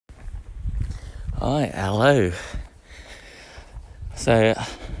Hi, hello. So,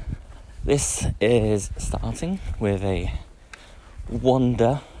 this is starting with a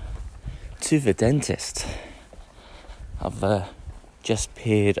wander to the dentist. I've just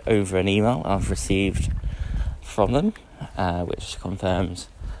peered over an email I've received from them, which confirms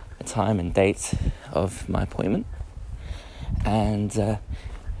the time and date of my appointment, and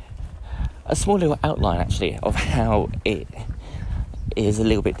a small little outline actually of how it is a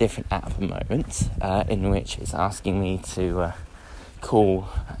little bit different at the moment, in which it's asking me to call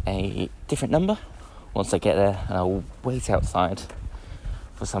a different number once I get there, and I'll wait outside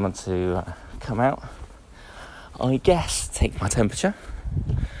for someone to come out. I guess take my temperature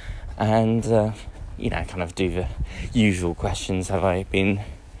and kind of do the usual questions. Have I been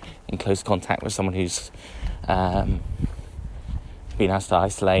in close contact with someone who's been asked to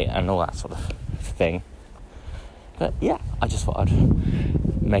isolate and all that sort of thing? But yeah, I just thought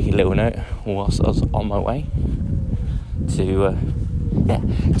I'd make a little note whilst I was on my way to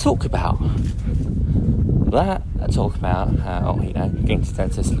talk about that. Talk about how, going to the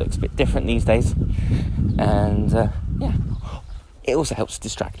dentist looks a bit different these days. And it also helps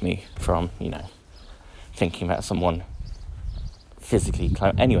distract me from, thinking about someone physically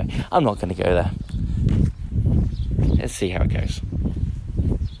close. Anyway, I'm not going to go there. Let's see how it goes.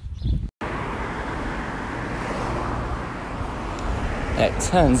 It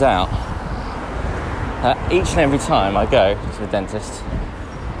turns out that each and every time I go to the dentist,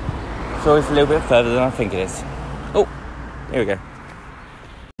 it's always a little bit further than I think it is. Oh, here we go.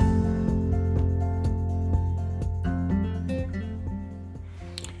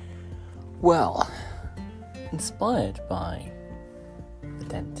 Well, inspired by the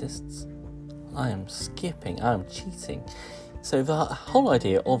dentists, I'm cheating. So the whole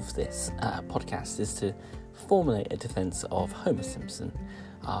idea of this podcast is to formulate a defence of Homer Simpson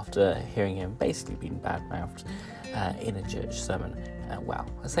after hearing him basically being bad-mouthed in a church sermon.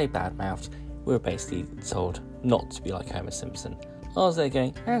 I say bad-mouthed, we were basically told not to be like Homer Simpson. I was there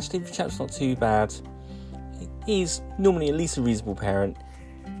going, actually, the chap's not too bad. He's normally at least a reasonable parent,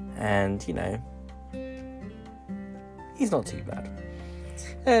 and, he's not too bad.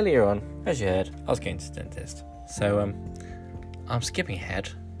 Earlier on, as you heard, I was going to the dentist. So, I'm skipping ahead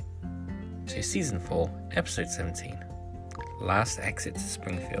to Season 4, Episode 17, Last Exit to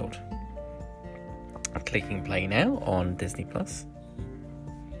Springfield. I'm clicking play now on Disney+.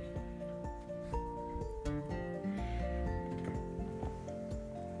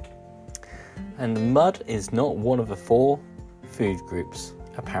 And mud is not one of the 4 food groups,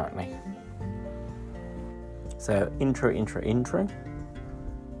 apparently. So, intro.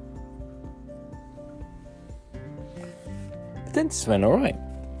 The dentist went alright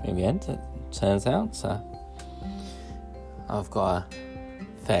in the end, it turns out. So I've got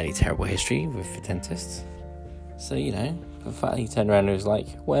a fairly terrible history with the dentist. So, the fact he turned around and was like,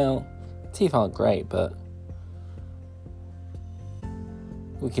 well, teeth aren't great, but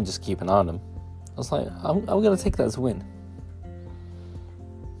we can just keep an eye on them. I was like, I'm going to take that as a win.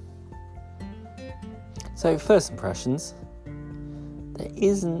 So, first impressions, there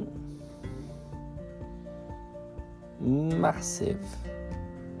isn't massive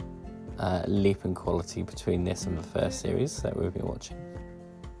leap in quality between this and the first series that we've been watching.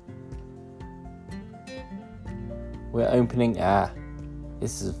 We're opening,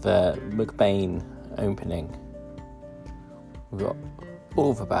 this is the McBain opening. We've got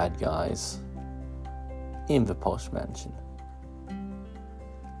all the bad guys in the posh mansion.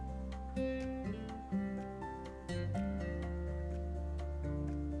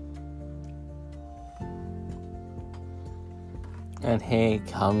 And here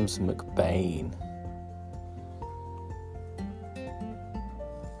comes McBain.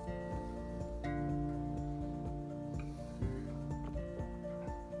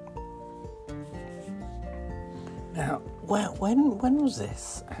 Now, when was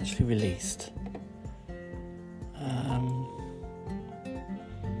this actually released?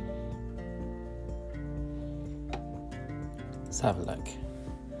 Let's have a look.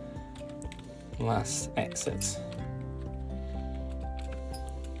 Last Exit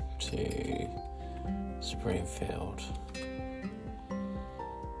to Springfield.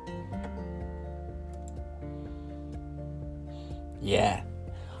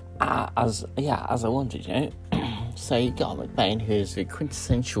 As I wanted, So you got McBain, who is the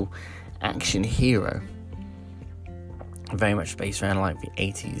quintessential action hero, very much based around like the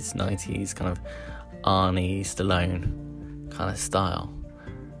 80s, 90s kind of Arnie, Stallone kind of style,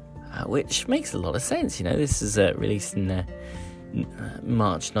 which makes a lot of sense. This is released in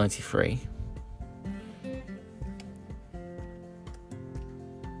March 93.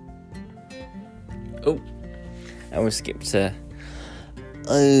 Oh, and we'll skip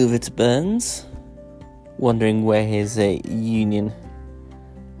over to Burns, wondering where his union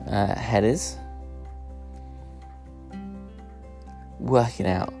head is, working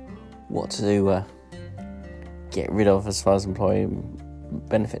out what to get rid of as far as employee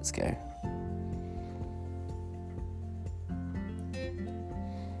benefits go.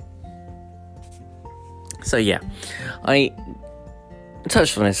 So yeah, I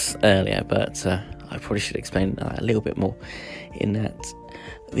touched on this earlier, but I probably should explain a little bit more, in that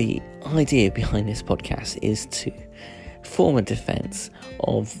the idea behind this podcast is to form a defence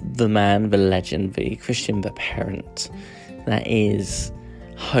of the man, the legend, the Christian, the parent that is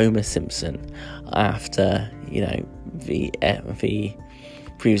Homer Simpson, after, the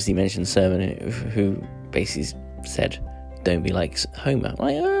previously mentioned sermon who basically said, don't be like Homer.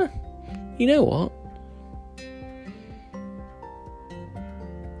 Like, you know what?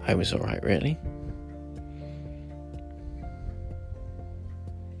 Homer's alright, really.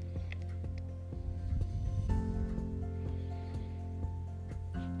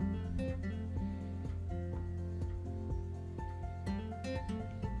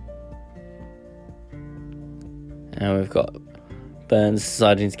 And we've got Burns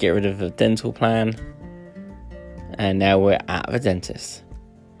deciding to get rid of the dental plan. And now we're at the dentist.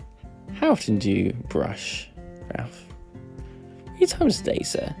 How often do you brush, Ralph? 3 times a day,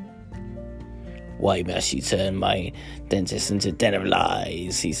 sir. Why must you turn my dentist into a den of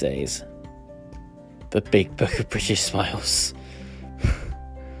lies, he says. The big book of British smiles.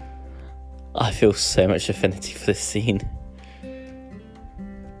 I feel so much affinity for this scene.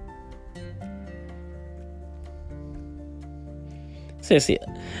 Seriously,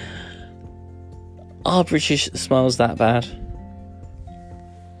 are British smiles that bad?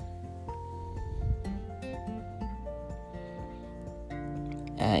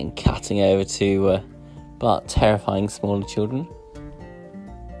 And cutting over to Bart terrifying smaller children.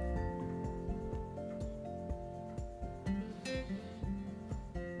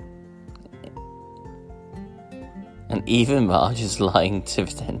 And even Marge is lying to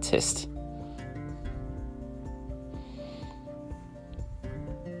the dentist.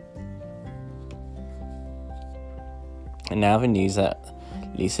 And now the news that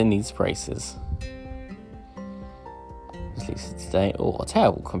Lisa needs braces. Lisa today,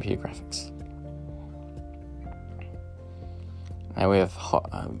 terrible computer graphics. And we have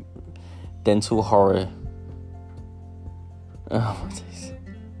dental horror. Oh my days.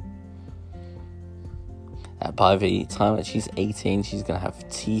 By the time that she's 18, she's going to have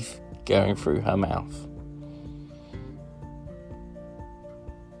teeth going through her mouth.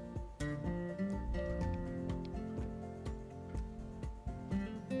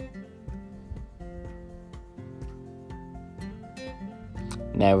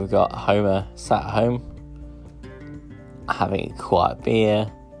 Now we've got Homer sat at home, having a quiet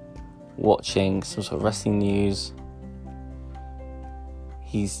beer, watching some sort of wrestling news.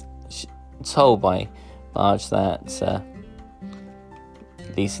 He's told by Marge that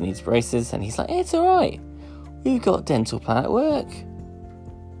Lisa needs braces, and he's like, it's alright, we've got a dental plan at work.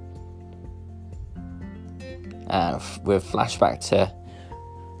 With flashback to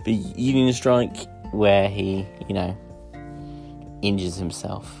the union strike, where he, injures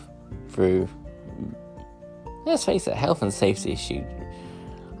himself through, let's face it, health and safety issue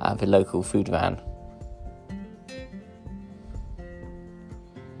at the local food van.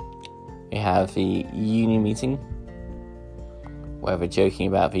 We have the union meeting, where they're joking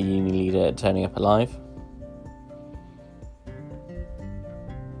about the union leader turning up alive.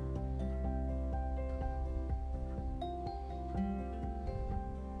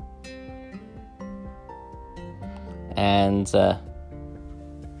 And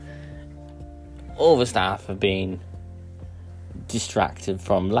all the staff have been distracted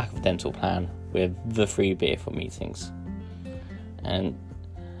from lack of a dental plan with the free beer for meetings. And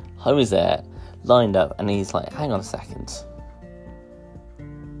Homer's there, lined up, and he's like, hang on a second.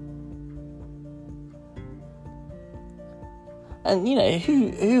 And,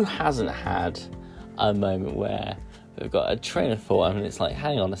 who hasn't had a moment where they've got a train of thought and it's like,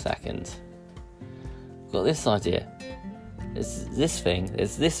 hang on a second. I've got this idea. There's this thing.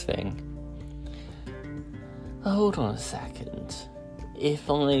 There's this thing. Hold on a second. If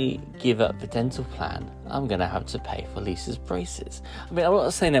I give up the dental plan, I'm going to have to pay for Lisa's braces. I mean, I'm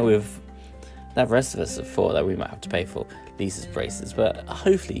not saying that the rest of us have thought that we might have to pay for Lisa's braces, but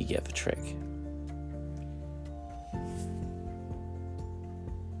hopefully you get the trick.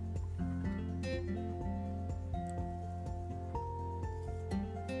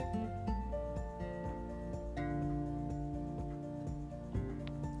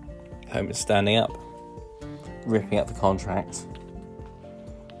 Homer standing up, ripping up the contract,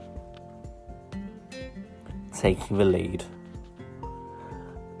 taking the lead,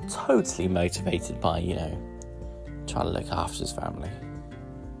 totally motivated by, trying to look after his family.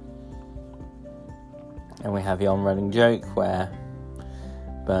 And we have the on-running joke where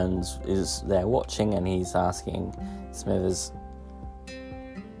Burns is there watching and he's asking Smithers,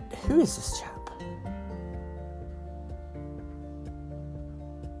 who is this chap?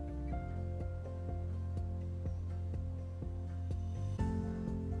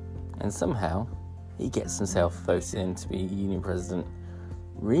 And somehow he gets himself voted in to be union president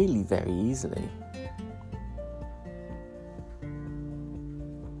really very easily.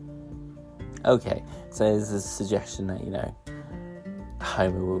 Okay, so there's a suggestion that,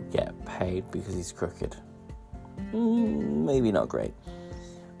 Homer will get paid because he's crooked. Maybe not great.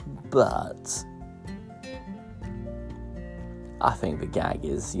 But I think the gag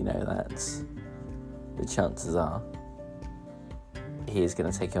is, that the chances are he is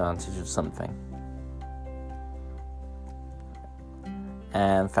going to take advantage of something.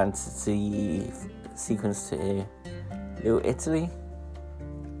 And fantasy sequence to Little Italy,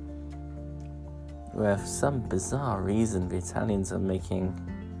 where for some bizarre reason the Italians are making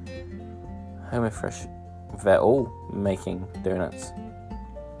Homer Fresh. They're all making donuts.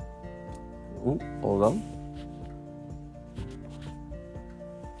 Ooh, hold on.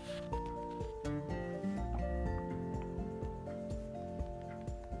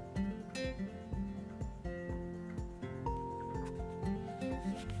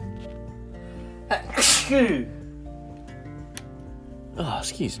 Oh,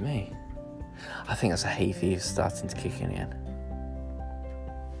 excuse me. I think that's a hay fever starting to kick in again.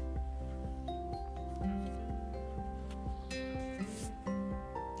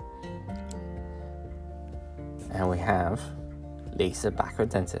 And we have Lisa back at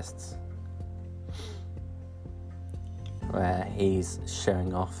dentist's, where he's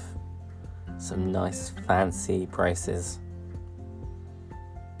showing off some nice fancy braces.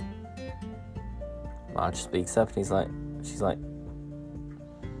 Marge speaks up and she's like,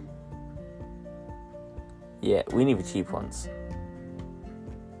 yeah, we need the cheap ones.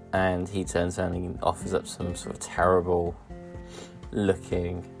 And he turns around and offers up some sort of terrible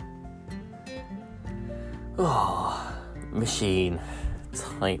looking machine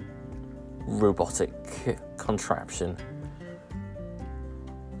type robotic contraption.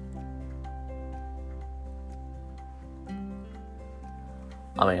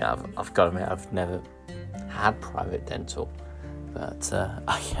 I mean, I've got to admit, I've never had private dental, but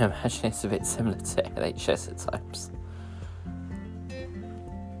I can imagine it's a bit similar to NHS at times.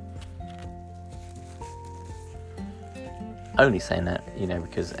 Only saying that,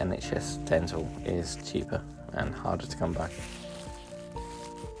 because NHS dental is cheaper and harder to come by.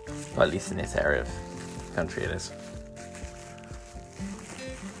 Well, at least in this area of the country it is.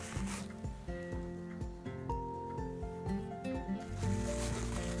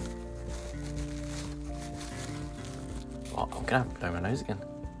 Oh, I'm gonna have to blow my nose again.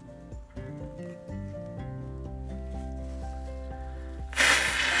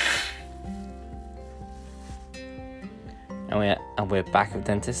 And we're back at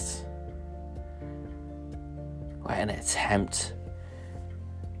dentists. We're in an attempt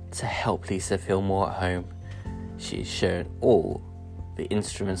to help Lisa feel more at home. She's shown all the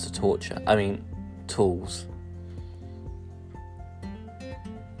instruments of torture. Tools.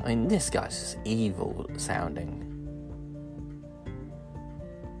 This guy's just evil sounding.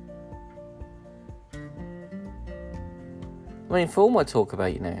 For all my talk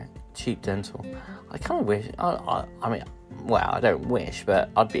about, cheap dental, I kind of wish, I don't wish, but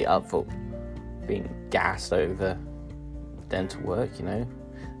I'd be up for being gassed over dental work,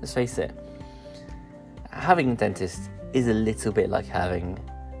 Let's face it, having a dentist is a little bit like having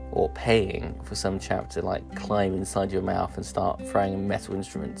or paying for some chap to climb inside your mouth and start throwing metal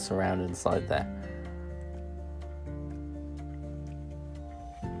instruments around inside there.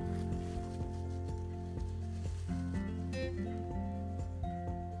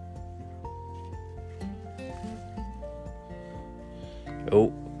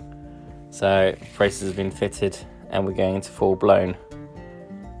 Oh, so braces have been fitted and we're going into full-blown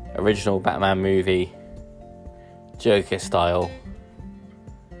original Batman movie, Joker style.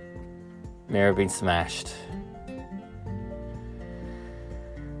 Mirror being smashed.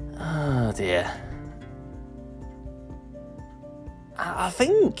 Oh dear. I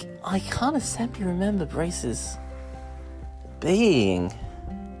think I kind of semi-remember braces being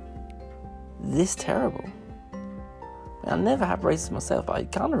this terrible. I never had braces myself, but I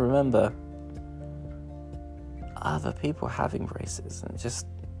kind of remember other people having braces, and it just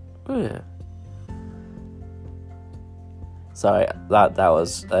Ugh. Sorry, that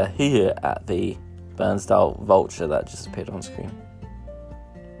was here at the Burnsdale vulture that just appeared on screen.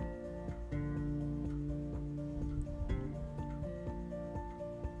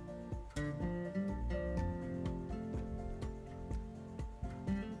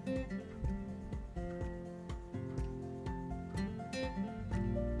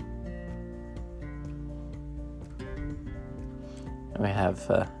 And we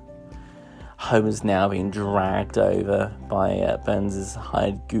have Homer's now being dragged over by Burns'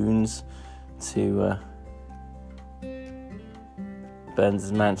 hired goons to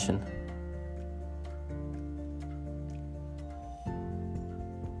Burns' mansion.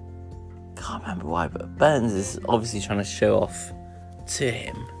 Can't remember why, but Burns is obviously trying to show off to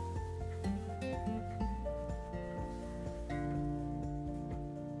him.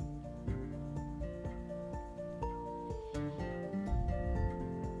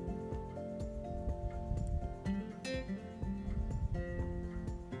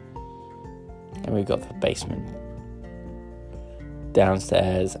 And we've got the basement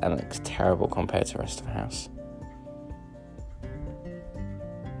downstairs, and it looks terrible compared to the rest of the house.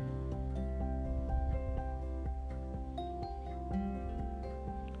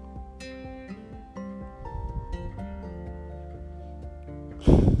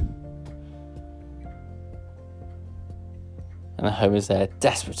 And Homer's there,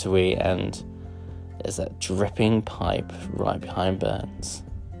 desperate to eat, and there's that dripping pipe right behind Burns.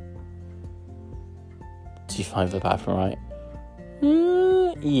 Did you find the bathroom right?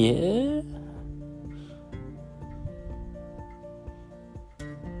 Yeah.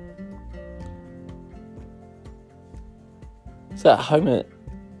 So Homer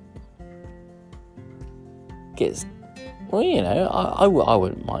gets... Well, you know, I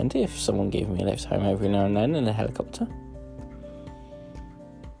wouldn't mind if someone gave me a lift home every now and then in a helicopter.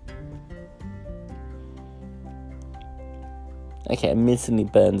 Okay, admittedly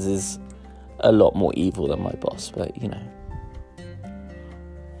Burns is a lot more evil than my boss, but you know.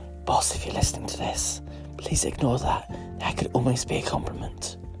 Boss, if you're listening to this, please ignore that. That could almost be a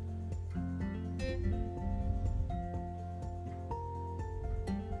compliment.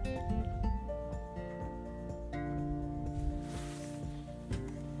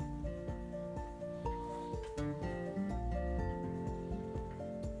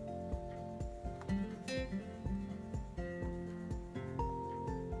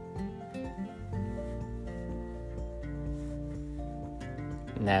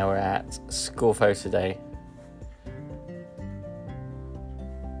 Now we're at school photo day.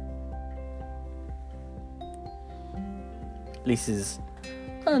 Lisa's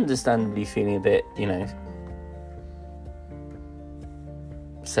understandably feeling a bit, you know,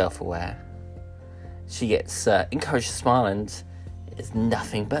 self-aware. She gets encouraged to smile, and it's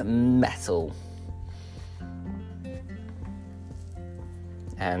nothing but metal.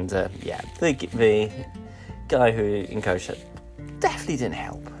 And yeah, the guy who encouraged her definitely didn't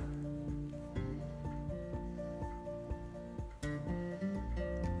help.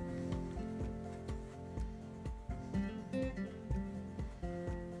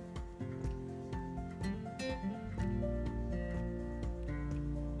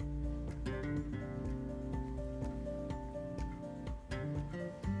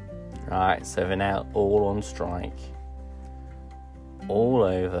 Right, so they're now all on strike. All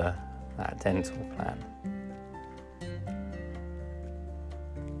over that dental plan.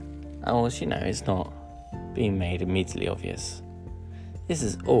 Oh, as you know, it's not being made immediately obvious. This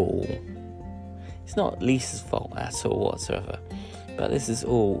is all... It's not Lisa's fault at all whatsoever. But this is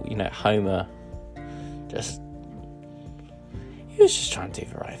all, you know, Homer just... He was just trying to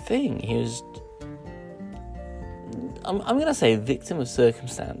do the right thing. He was... I'm going to say victim of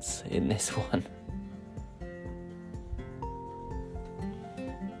circumstance in this one.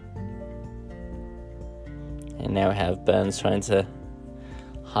 And now we have Burns trying to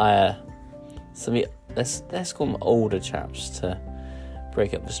hire some, let's call them older chaps to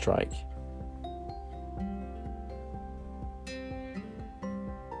break up the strike.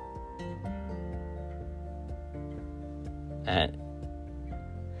 And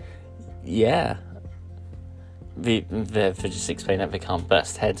yeah, they just explain that they can't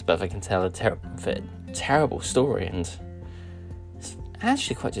burst heads, but they can tell a terrible story, and it's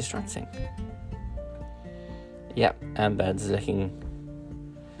actually quite distracting. Yep, and Burns is looking...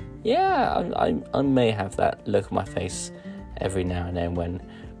 Yeah, I may have that look on my face every now and then when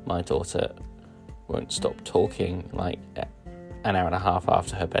my daughter won't stop talking like an hour and a half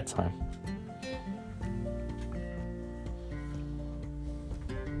after her bedtime.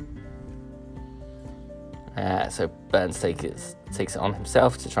 So Burns takes it on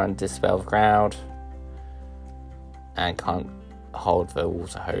himself to try and dispel the crowd, and can't hold the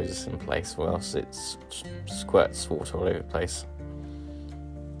water hose in place, or else it squirts water all over the place.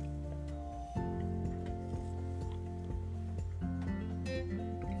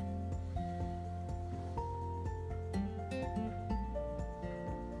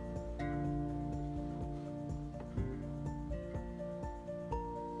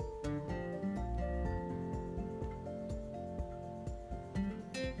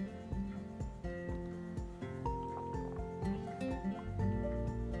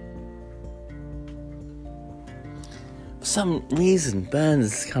 For some reason,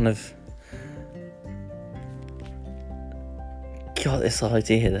 Burns kind of got this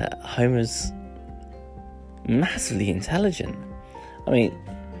idea that Homer's massively intelligent. I mean,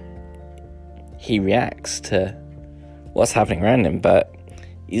 he reacts to what's happening around him, but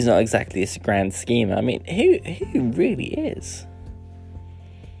he's not exactly this grand schemer. I mean, who really is?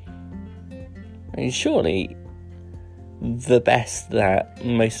 I mean, surely the best that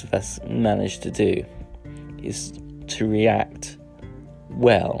most of us manage to do is to react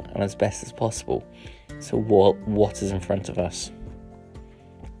well and as best as possible to what is in front of us.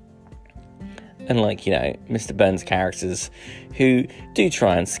 Unlike, Mr. Burns' characters who do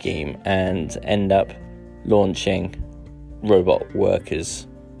try and scheme and end up launching robot workers.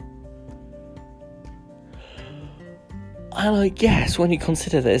 And I guess when you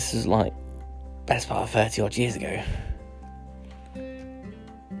consider this is best part of 30 odd years ago,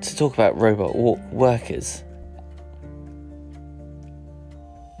 to talk about robot workers,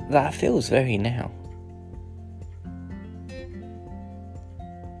 that feels very now.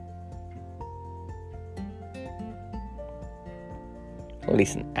 Or at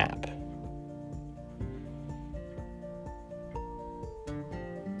least an app.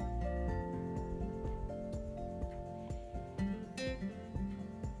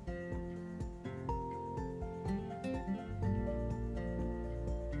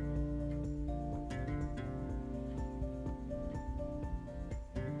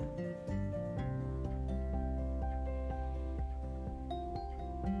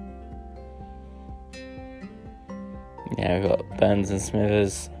 We've got Burns and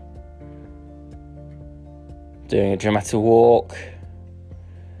Smithers doing a dramatic walk.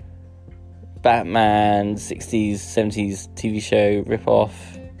 Batman 60s, 70s TV show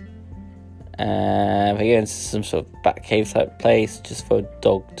rip-off. And they go into some sort of Batcave type place just for a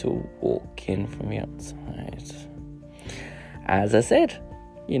dog to walk in from the outside. As I said,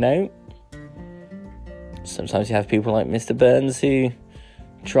 sometimes you have people like Mr. Burns who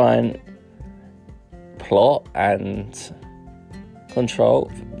try and plot and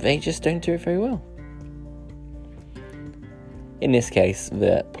control. They just don't do it very well. In this case,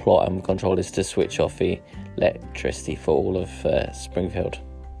 the plot and control is to switch off the electricity for all of Springfield.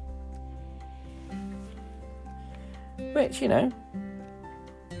 Which,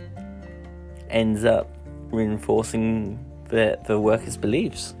 ends up reinforcing the workers'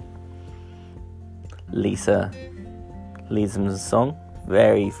 beliefs. Lisa leads them to the song,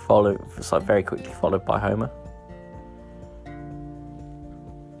 very quickly followed by Homer.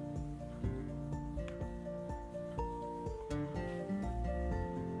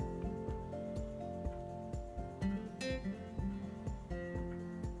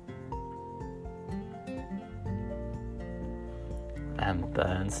 And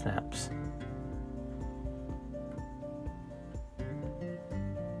Burns snaps.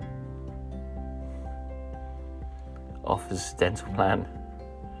 Offers dental plan,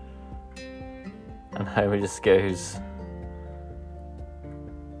 and Homer just goes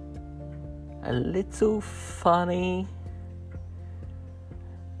a little funny.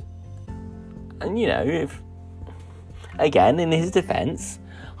 And if again, in his defense,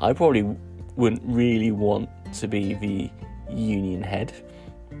 I probably wouldn't really want to be the union head.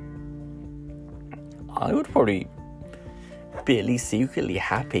 I would probably be at least secretly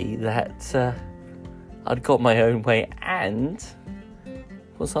happy that I'd got my own way and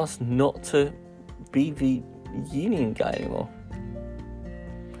was asked not to be the union guy anymore.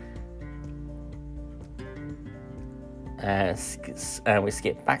 And we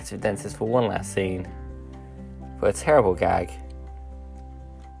skip back to the dentist for one last scene for a terrible gag,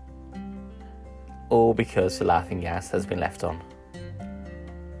 all because the laughing gas has been left on.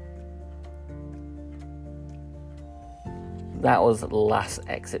 That was the last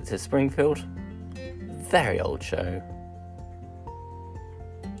exit to Springfield. Very old show.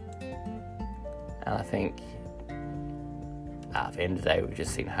 And I think at the end of the day, we've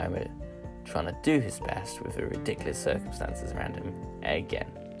just seen Homer trying to do his best with the ridiculous circumstances around him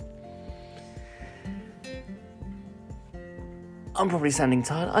again. I'm probably sounding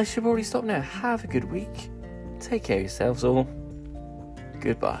tired. I should probably stop now. Have a good week. Take care of yourselves all.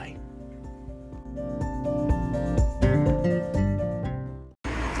 Goodbye.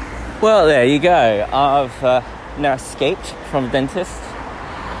 Well, there you go. I've now escaped from the dentist.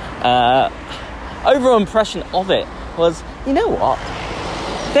 Overall impression of it was, you know what?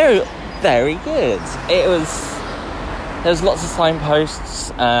 Very, very good. There was lots of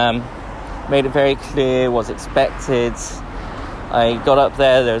signposts, made it very clear what's expected. I got up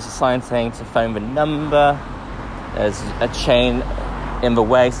there was a sign saying to phone the number. There's a chain in the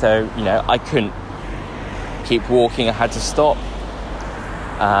way, so, I couldn't keep walking, I had to stop.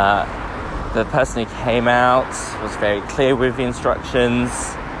 The person who came out was very clear with the instructions,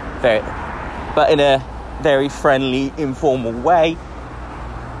 but in a very friendly, informal way.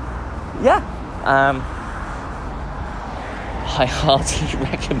 Yeah, I heartily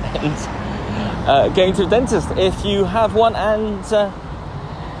recommend going to a dentist if you have one, and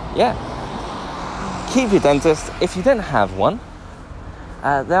keep your dentist if you don't have one.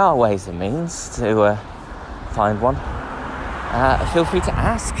 There are ways and means to find one. Feel free to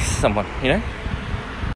ask someone,